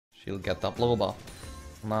She'll get that blue buff.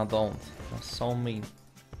 Nah, don't. That's so mean.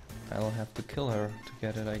 I'll have to kill her to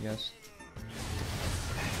get it, I guess.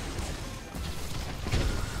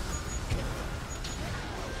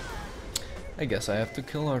 I guess I have to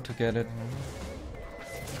kill her to get it.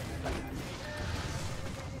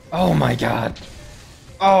 Oh my god!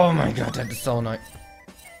 Oh my god, that is so nice.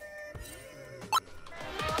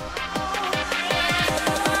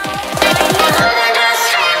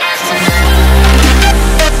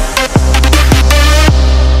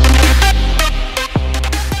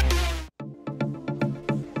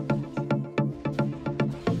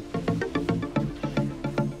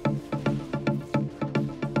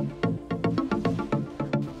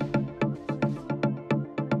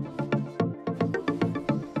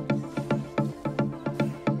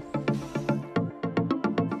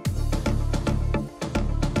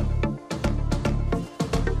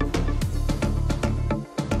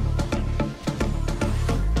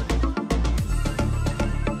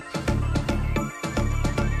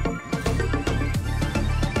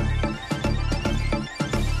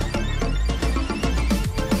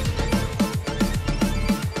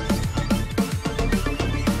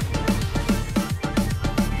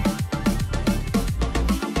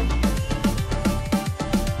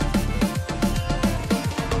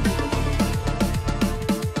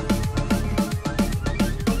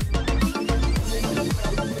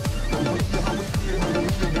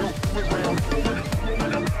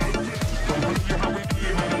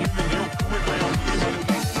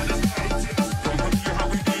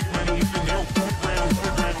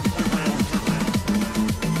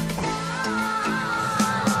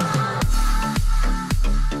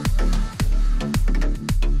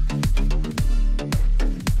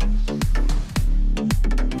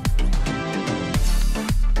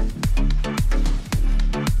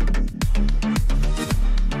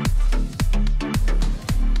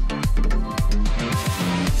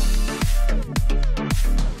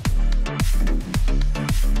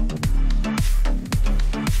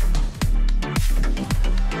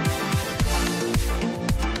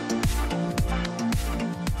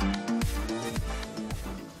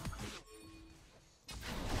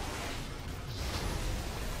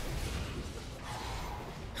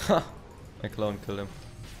 Ha! My clone killed him.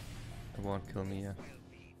 It won't kill me yet.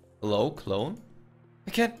 Hello, clone?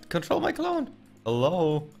 I can't control my clone!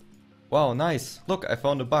 Hello? Wow, nice. Look, I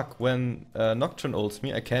found a bug. When Nocturn ults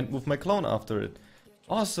me, I can't move my clone after it.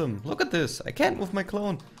 Awesome! Look at this! I can't move my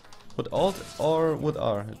clone. With Alt or with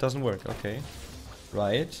R. It doesn't work. Okay.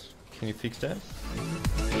 Right. Can you fix that?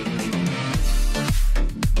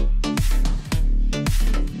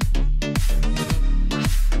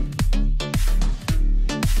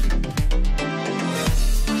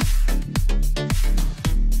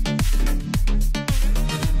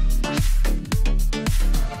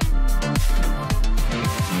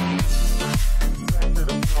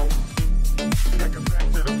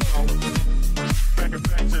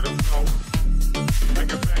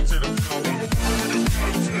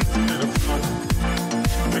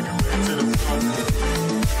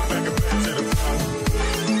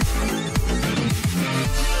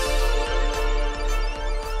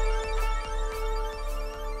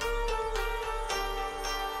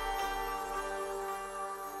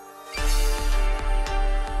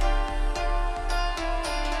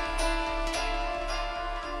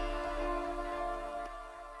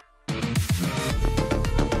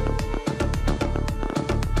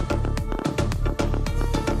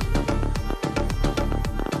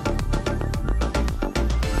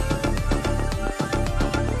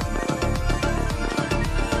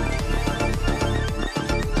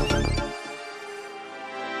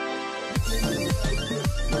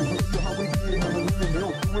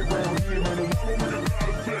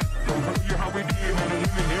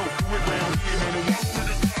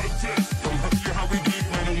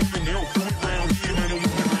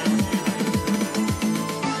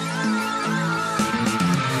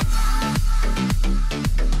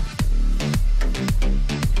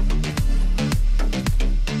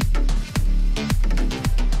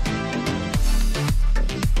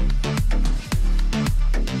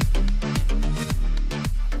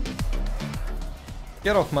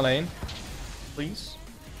 Get off my lane, please.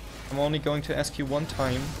 I'm only going to ask you one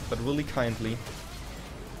time, but really kindly.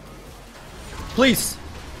 Please!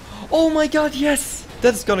 Oh my god, yes!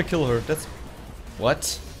 That's gonna kill her. That's...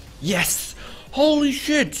 What? Yes! Holy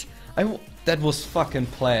shit! That was fucking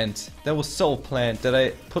planned. That was so planned that I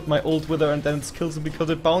put my ult with her and then it kills her because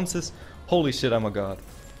it bounces. Holy shit, I'm a god.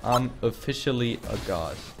 I'm officially a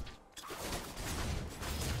god.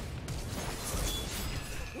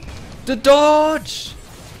 The dodge!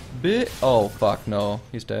 bit. Oh fuck no,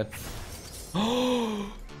 he's dead.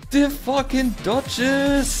 Oh, the fucking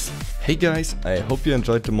dodges! Hey guys, I hope you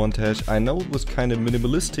enjoyed the montage. I know it was kind of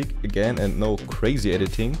minimalistic again and no crazy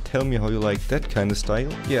editing. Tell me how you like that kind of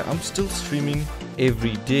style. Yeah, I'm still streaming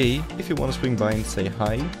every day. If you want to swing by and say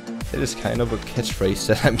hi, that is kind of a catchphrase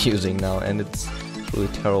that I'm using now and it's really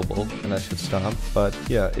terrible and I should stop. But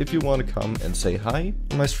yeah, if you want to come and say hi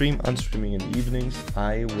on my stream, I'm streaming in the evenings,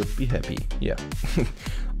 I would be happy. Yeah.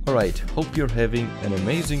 Alright, hope you're having an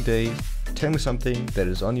amazing day. Tell me something that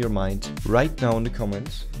is on your mind right now in the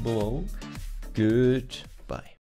comments below. Goodbye.